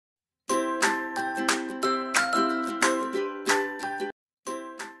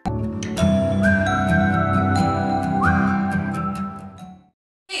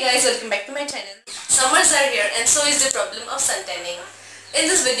welcome back to my channel. Summers are here and so is the problem of sun tanning. In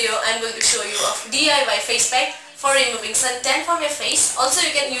this video, I am going to show you a DIY face pack for removing sun tan from your face. Also,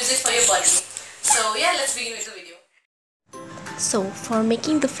 you can use it for your body. So yeah, let's begin with the video. So for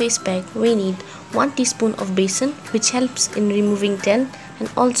making the face pack, we need 1 teaspoon of besan, which helps in removing tan and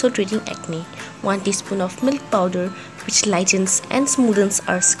also treating acne, 1 teaspoon of milk powder, which lightens and smoothens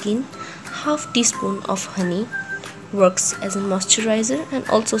our skin, half teaspoon of honey, works as a moisturizer and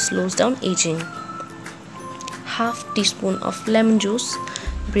also slows down aging, half teaspoon of lemon juice,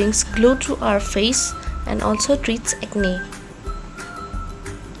 brings glow to our face and also treats acne,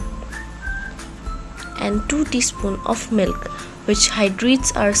 and 2 teaspoon of milk, which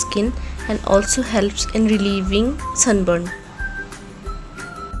hydrates our skin and also helps in relieving sunburn.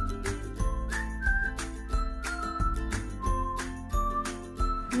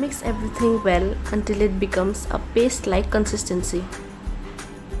 Mix everything well until it becomes a paste-like consistency.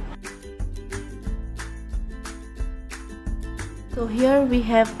 So here we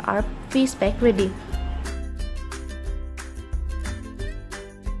have our face pack ready.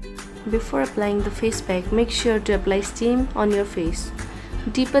 Before applying the face pack, make sure to apply steam on your face.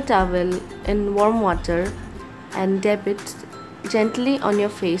 Dip a towel in warm water and dab it gently on your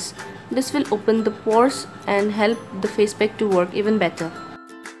face. This will open the pores and help the face pack to work even better.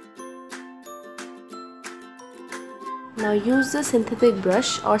 Now use the synthetic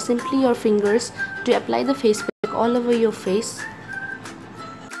brush or simply your fingers to apply the face pack all over your face.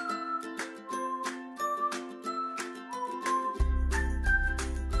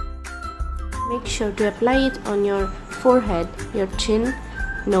 Make sure to apply it on your forehead, your chin,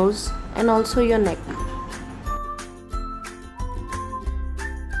 nose and also your neck.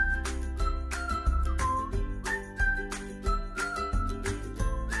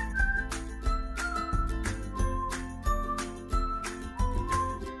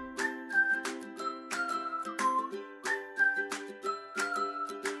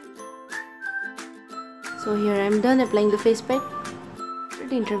 So here I am done applying the face pack. At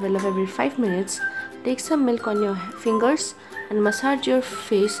the interval of every 5 minutes, take some milk on your fingers and massage your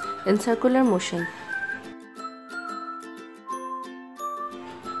face in circular motion.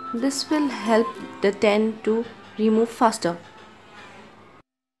 This will help the tan to remove faster.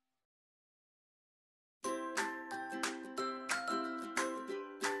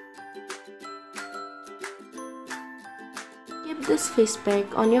 Keep this face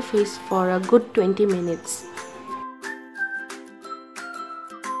pack on your face for a good 20 minutes.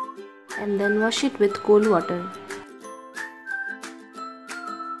 And then wash it with cold water.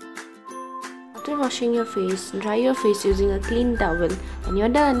 After washing your face, dry your face using a clean towel and you're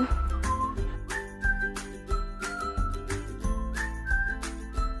done.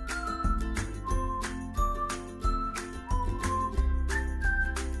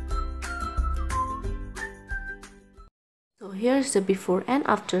 So here's the before and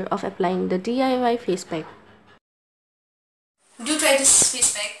after of applying the DIY face pack. Do try this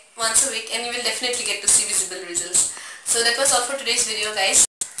face pack once a week and you will definitely get to see visible results. So that was all for today's video, guys.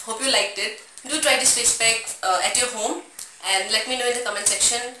 Hope you liked it. Do try this face pack at your home and let me know in the comment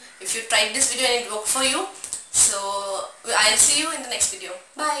section if you tried this video and it worked for you. So I'll see you in the next video.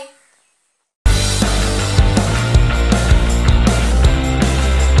 Bye.